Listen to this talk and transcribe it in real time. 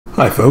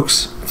Hi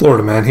folks,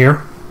 Florida Man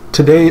here.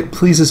 Today it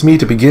pleases me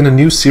to begin a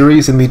new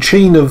series in the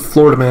chain of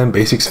Florida Man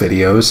Basics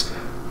videos,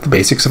 The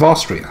Basics of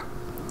Austria.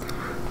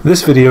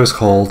 This video is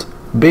called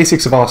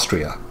Basics of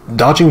Austria,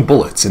 Dodging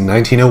Bullets in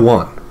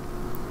 1901.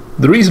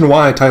 The reason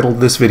why I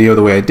titled this video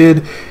the way I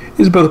did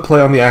is both a play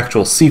on the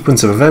actual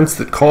sequence of events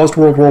that caused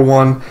World War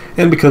I,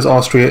 and because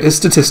Austria is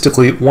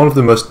statistically one of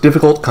the most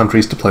difficult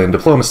countries to play in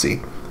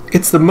diplomacy.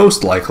 It's the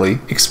most likely,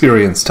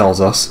 experience tells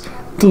us,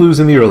 to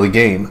lose in the early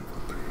game.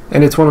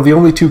 And it's one of the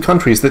only two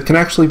countries that can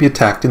actually be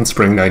attacked in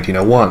spring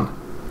 1901.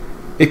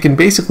 It can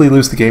basically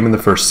lose the game in the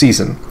first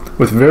season,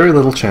 with very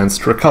little chance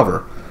to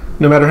recover,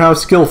 no matter how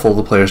skillful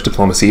the player's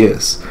diplomacy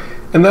is,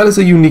 and that is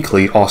a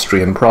uniquely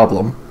Austrian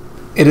problem.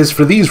 It is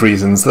for these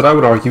reasons that I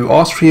would argue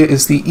Austria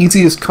is the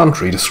easiest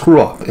country to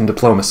screw up in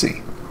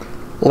diplomacy.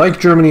 Like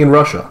Germany and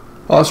Russia,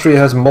 Austria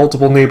has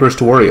multiple neighbors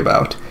to worry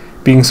about,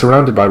 being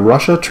surrounded by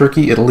Russia,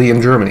 Turkey, Italy,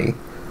 and Germany.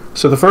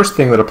 So the first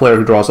thing that a player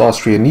who draws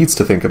Austria needs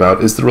to think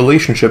about is the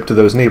relationship to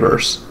those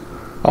neighbors.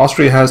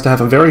 Austria has to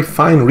have a very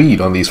fine read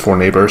on these four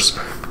neighbors,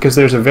 because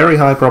there's a very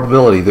high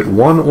probability that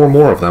one or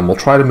more of them will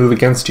try to move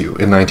against you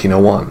in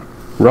 1901.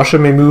 Russia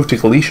may move to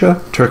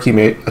Galicia, Turkey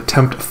may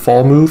attempt a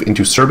fall move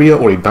into Serbia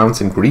or a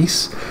bounce in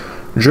Greece,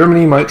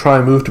 Germany might try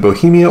a move to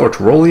Bohemia or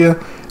Tyrolia,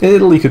 and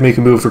Italy could make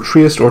a move for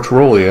Trieste or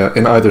Tyrolia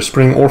in either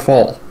spring or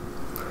fall.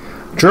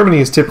 Germany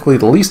is typically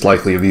the least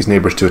likely of these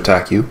neighbors to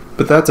attack you,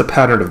 but that's a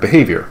pattern of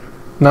behavior,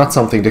 not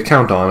something to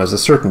count on as a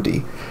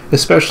certainty,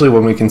 especially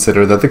when we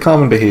consider that the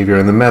common behavior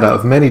in the meta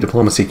of many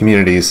diplomacy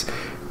communities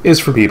is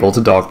for people to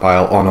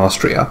dogpile on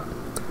Austria.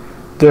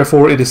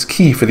 Therefore, it is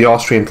key for the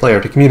Austrian player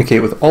to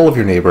communicate with all of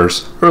your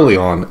neighbors early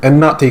on and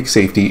not take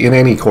safety in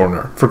any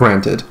corner for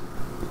granted.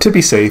 To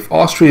be safe,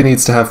 Austria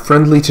needs to have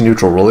friendly to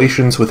neutral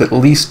relations with at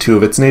least two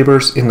of its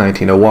neighbors in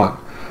 1901,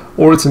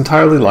 or it's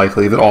entirely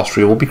likely that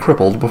Austria will be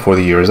crippled before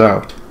the year is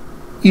out.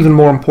 Even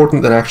more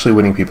important than actually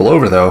winning people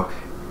over, though,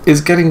 is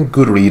getting a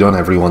good read on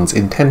everyone's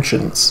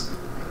intentions.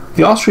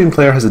 The Austrian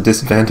player has a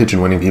disadvantage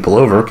in winning people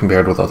over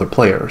compared with other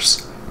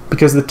players,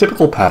 because the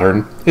typical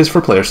pattern is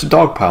for players to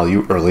dogpile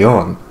you early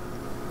on.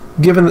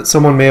 Given that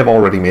someone may have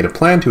already made a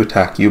plan to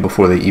attack you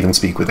before they even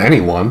speak with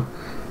anyone,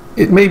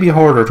 it may be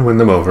harder to win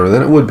them over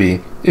than it would be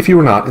if you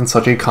were not in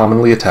such a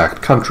commonly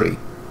attacked country.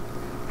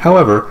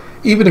 However,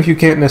 even if you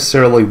can't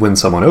necessarily win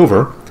someone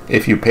over,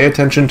 if you pay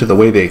attention to the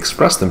way they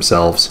express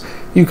themselves,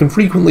 you can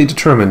frequently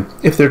determine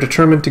if they're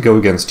determined to go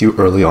against you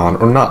early on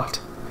or not.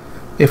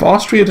 If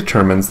Austria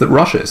determines that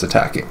Russia is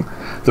attacking,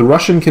 the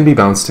Russian can be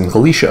bounced in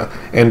Galicia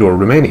and/or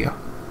Romania.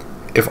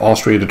 If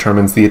Austria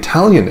determines the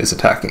Italian is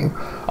attacking,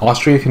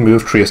 Austria can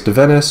move Trieste to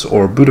Venice,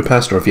 or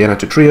Budapest or Vienna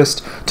to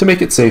Trieste to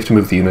make it safe to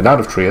move the unit out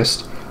of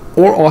Trieste,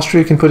 or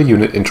Austria can put a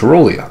unit in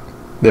Tyrolia.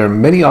 There are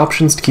many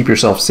options to keep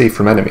yourself safe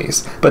from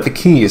enemies, but the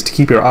key is to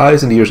keep your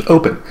eyes and ears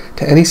open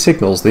to any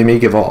signals they may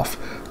give off,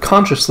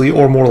 consciously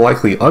or more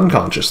likely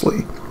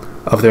unconsciously,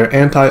 of their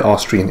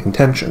anti-Austrian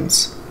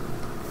intentions.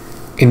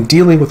 In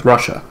dealing with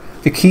Russia,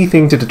 the key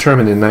thing to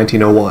determine in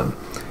 1901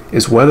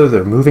 is whether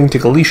they're moving to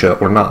Galicia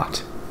or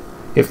not.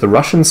 If the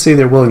Russians say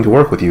they're willing to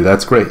work with you,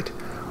 that's great,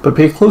 but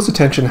pay close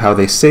attention how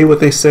they say what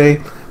they say,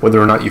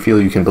 whether or not you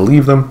feel you can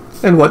believe them,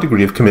 and what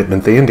degree of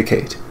commitment they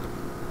indicate.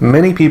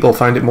 Many people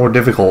find it more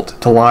difficult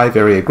to lie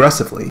very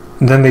aggressively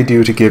than they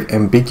do to give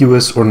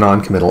ambiguous or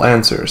non-committal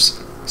answers.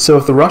 So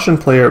if the Russian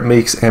player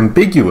makes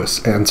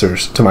ambiguous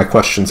answers to my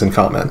questions and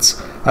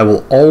comments, I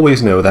will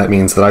always know that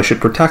means that I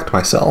should protect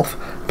myself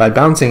by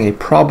bouncing a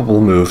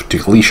probable move to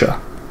Galicia.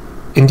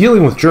 In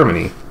dealing with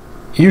Germany,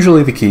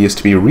 usually the key is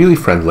to be really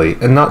friendly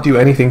and not do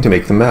anything to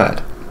make them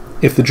mad.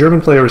 If the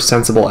German player is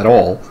sensible at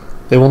all,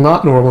 they will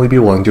not normally be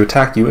willing to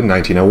attack you in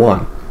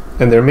 1901.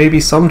 And there may be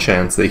some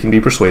chance they can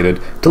be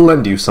persuaded to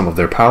lend you some of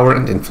their power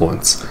and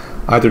influence,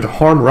 either to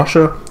harm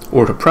Russia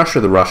or to pressure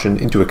the Russian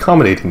into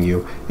accommodating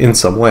you in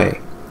some way.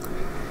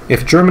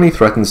 If Germany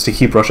threatens to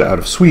keep Russia out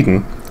of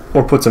Sweden,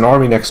 or puts an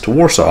army next to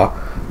Warsaw,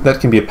 that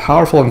can be a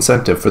powerful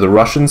incentive for the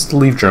Russians to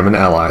leave German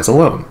allies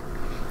alone.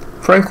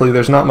 Frankly,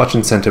 there's not much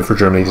incentive for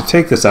Germany to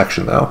take this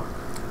action, though.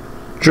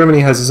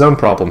 Germany has its own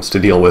problems to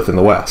deal with in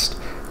the West,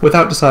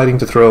 without deciding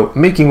to throw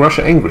making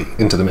Russia angry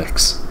into the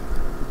mix.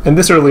 And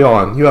this early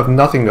on, you have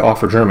nothing to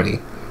offer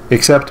Germany,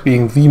 except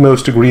being the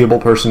most agreeable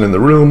person in the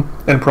room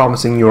and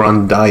promising your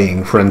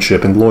undying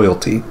friendship and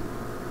loyalty.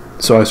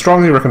 So I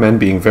strongly recommend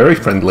being very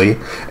friendly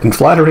and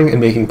flattering and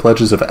making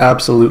pledges of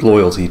absolute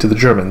loyalty to the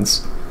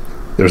Germans.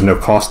 There's no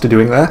cost to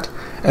doing that,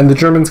 and the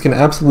Germans can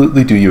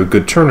absolutely do you a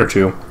good turn or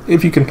two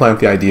if you can plant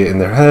the idea in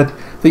their head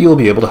that you'll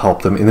be able to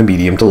help them in the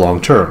medium to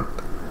long term.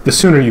 The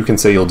sooner you can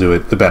say you'll do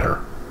it, the better.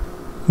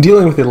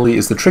 Dealing with Italy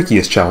is the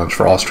trickiest challenge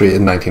for Austria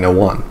in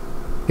 1901.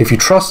 If you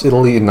trust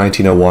Italy in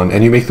 1901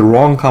 and you make the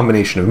wrong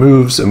combination of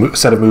moves, a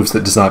set of moves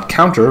that does not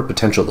counter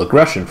potential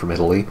aggression from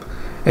Italy,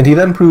 and he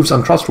then proves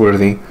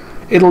untrustworthy,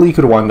 Italy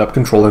could wind up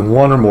controlling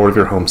one or more of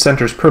your home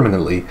centers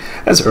permanently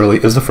as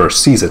early as the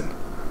first season.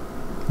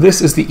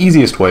 This is the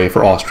easiest way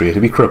for Austria to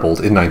be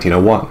crippled in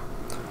 1901.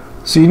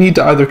 So you need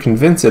to either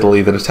convince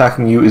Italy that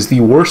attacking you is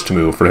the worst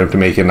move for him to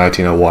make in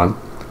 1901,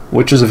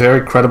 which is a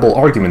very credible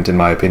argument in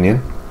my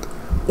opinion,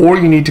 or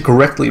you need to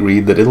correctly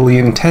read that Italy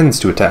intends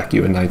to attack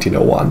you in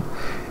 1901,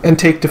 and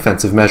take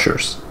defensive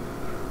measures.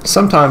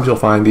 Sometimes you'll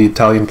find the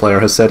Italian player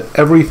has said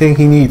everything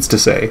he needs to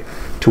say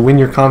to win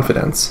your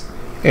confidence,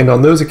 and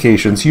on those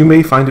occasions you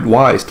may find it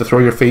wise to throw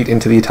your fate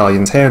into the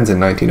Italian's hands in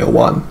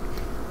 1901,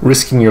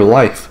 risking your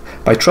life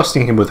by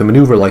trusting him with a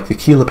maneuver like the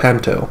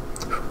Chilepanto,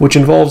 which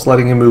involves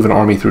letting him move an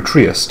army through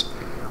Trieste,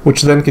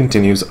 which then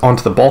continues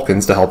onto the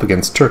Balkans to help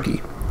against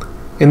Turkey.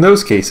 In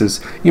those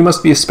cases, you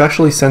must be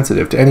especially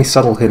sensitive to any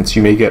subtle hints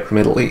you may get from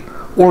Italy,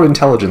 or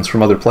intelligence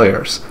from other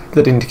players,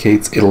 that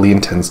indicates Italy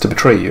intends to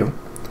betray you.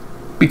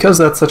 Because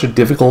that's such a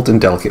difficult and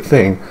delicate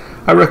thing,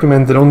 I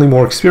recommend that only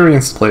more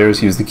experienced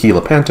players use the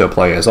Chilepanto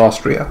play as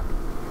Austria.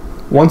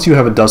 Once you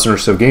have a dozen or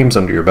so games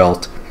under your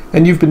belt,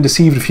 and you've been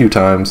deceived a few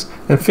times,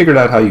 and figured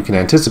out how you can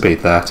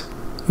anticipate that,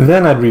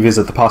 then I'd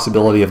revisit the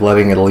possibility of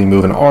letting Italy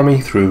move an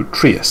army through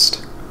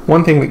Trieste.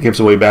 One thing that gives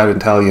away bad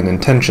Italian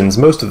intentions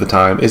most of the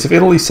time is if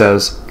Italy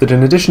says that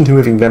in addition to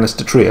moving Venice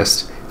to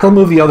Trieste, he'll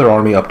move the other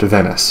army up to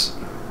Venice.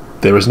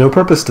 There is no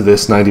purpose to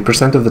this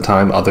 90% of the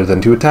time other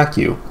than to attack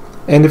you,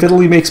 and if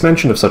Italy makes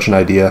mention of such an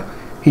idea,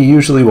 he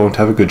usually won't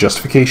have a good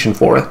justification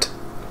for it.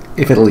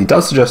 If Italy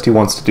does suggest he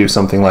wants to do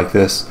something like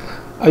this,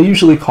 I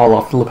usually call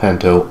off the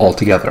Lepanto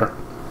altogether.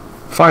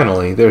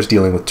 Finally, there's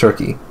dealing with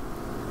Turkey.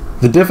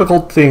 The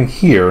difficult thing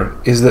here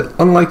is that,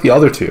 unlike the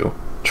other two,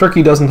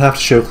 Turkey doesn't have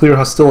to show clear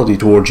hostility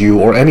towards you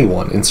or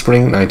anyone in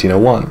spring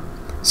 1901,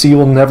 so you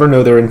will never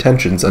know their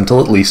intentions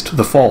until at least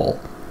the fall.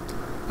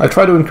 I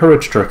try to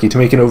encourage Turkey to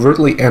make an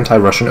overtly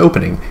anti-Russian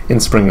opening in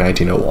spring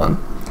 1901,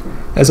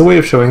 as a way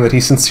of showing that he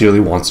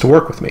sincerely wants to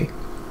work with me.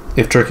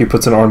 If Turkey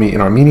puts an army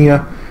in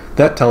Armenia,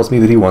 that tells me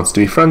that he wants to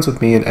be friends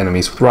with me and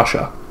enemies with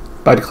Russia.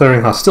 By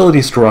declaring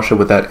hostilities to Russia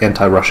with that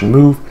anti-Russian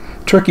move,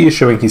 Turkey is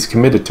showing he's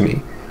committed to me,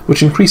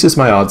 which increases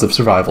my odds of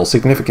survival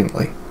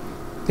significantly.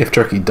 If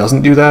Turkey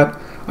doesn't do that,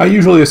 I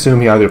usually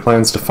assume he either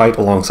plans to fight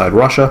alongside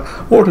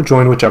Russia or to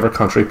join whichever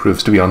country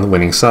proves to be on the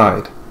winning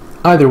side.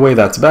 Either way,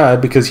 that's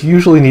bad because you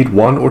usually need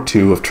one or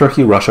two of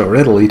Turkey, Russia, or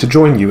Italy to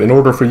join you in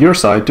order for your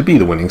side to be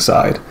the winning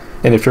side,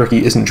 and if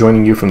Turkey isn't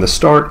joining you from the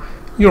start,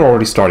 you're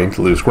already starting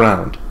to lose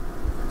ground.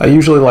 I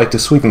usually like to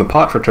sweeten the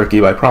pot for Turkey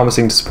by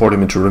promising to support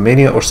him into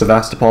Romania or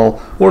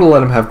Sevastopol, or to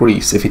let him have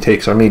Greece if he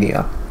takes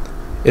Armenia.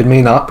 It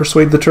may not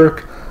persuade the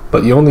Turk,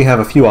 but you only have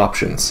a few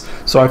options,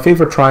 so I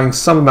favor trying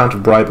some amount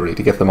of bribery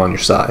to get them on your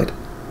side.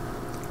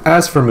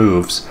 As for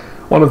moves,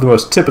 one of the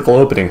most typical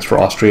openings for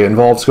Austria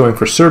involves going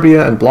for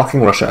Serbia and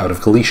blocking Russia out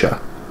of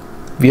Galicia.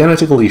 Vienna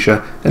to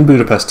Galicia and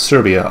Budapest to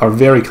Serbia are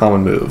very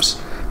common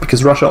moves,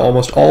 because Russia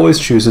almost always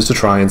chooses to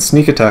try and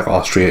sneak attack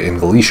Austria in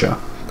Galicia.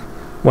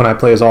 When I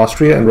play as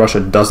Austria and Russia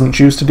doesn't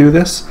choose to do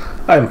this,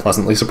 I am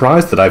pleasantly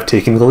surprised that I've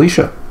taken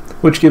Galicia,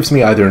 which gives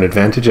me either an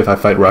advantage if I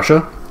fight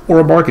Russia, or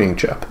a bargaining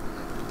chip.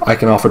 I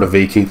can offer to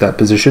vacate that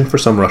position for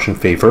some Russian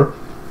favor,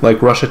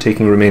 like Russia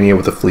taking Romania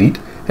with a fleet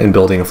and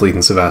building a fleet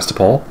in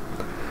Sevastopol,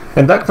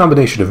 and that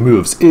combination of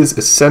moves is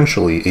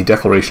essentially a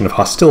declaration of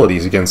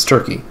hostilities against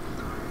Turkey,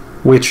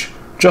 which,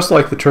 just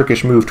like the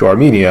Turkish move to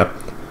Armenia,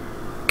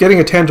 getting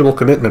a tangible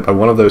commitment by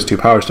one of those two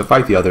powers to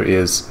fight the other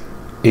is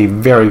a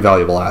very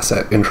valuable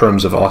asset in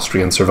terms of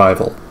Austrian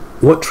survival.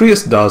 What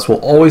Trieste does will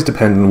always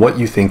depend on what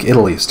you think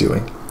Italy is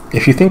doing.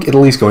 If you think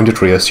Italy's going to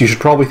Trieste, you should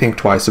probably think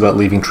twice about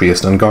leaving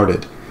Trieste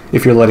unguarded.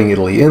 If you're letting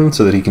Italy in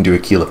so that he can do a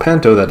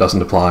Chilepanto, that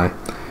doesn't apply.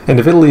 And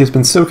if Italy has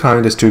been so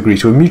kind as to agree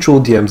to a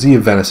mutual DMZ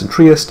of Venice and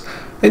Trieste,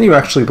 and you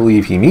actually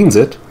believe he means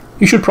it,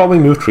 you should probably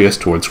move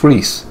Trieste towards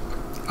Greece.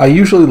 I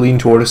usually lean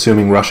toward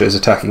assuming Russia is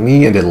attacking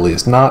me and Italy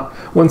is not,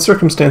 when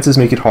circumstances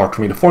make it hard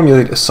for me to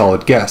formulate a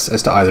solid guess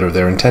as to either of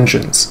their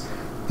intentions.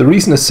 The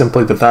reason is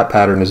simply that that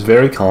pattern is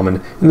very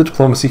common in the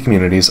diplomacy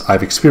communities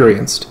I've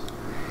experienced.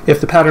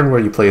 If the pattern where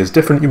you play is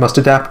different, you must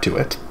adapt to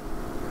it.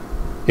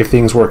 If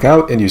things work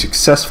out and you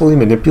successfully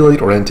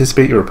manipulate or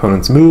anticipate your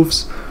opponent's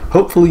moves,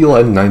 hopefully you'll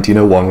end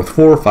 1901 with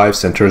 4 or 5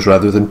 centers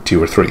rather than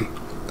 2 or 3,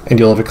 and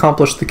you'll have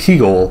accomplished the key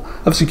goal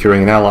of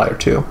securing an ally or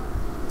two.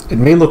 It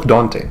may look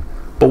daunting,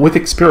 but with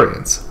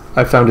experience,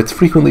 I've found it's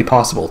frequently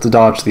possible to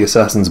dodge the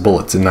assassin's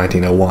bullets in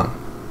 1901.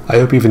 I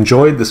hope you've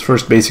enjoyed this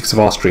first Basics of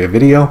Austria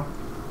video.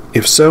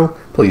 If so,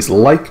 please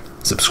like,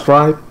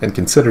 subscribe, and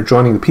consider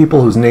joining the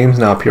people whose names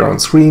now appear on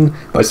screen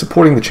by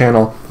supporting the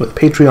channel with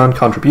Patreon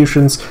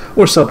contributions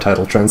or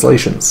subtitle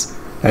translations.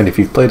 And if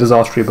you've played as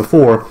Austria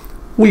before,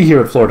 we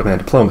here at Florida Man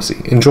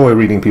Diplomacy enjoy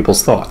reading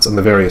people's thoughts on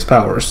the various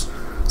powers,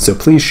 so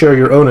please share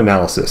your own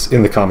analysis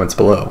in the comments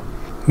below.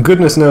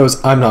 Goodness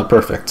knows I'm not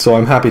perfect, so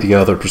I'm happy to get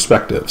other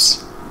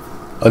perspectives.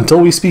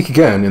 Until we speak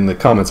again in the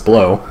comments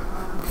below,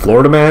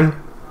 Florida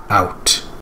Man, out.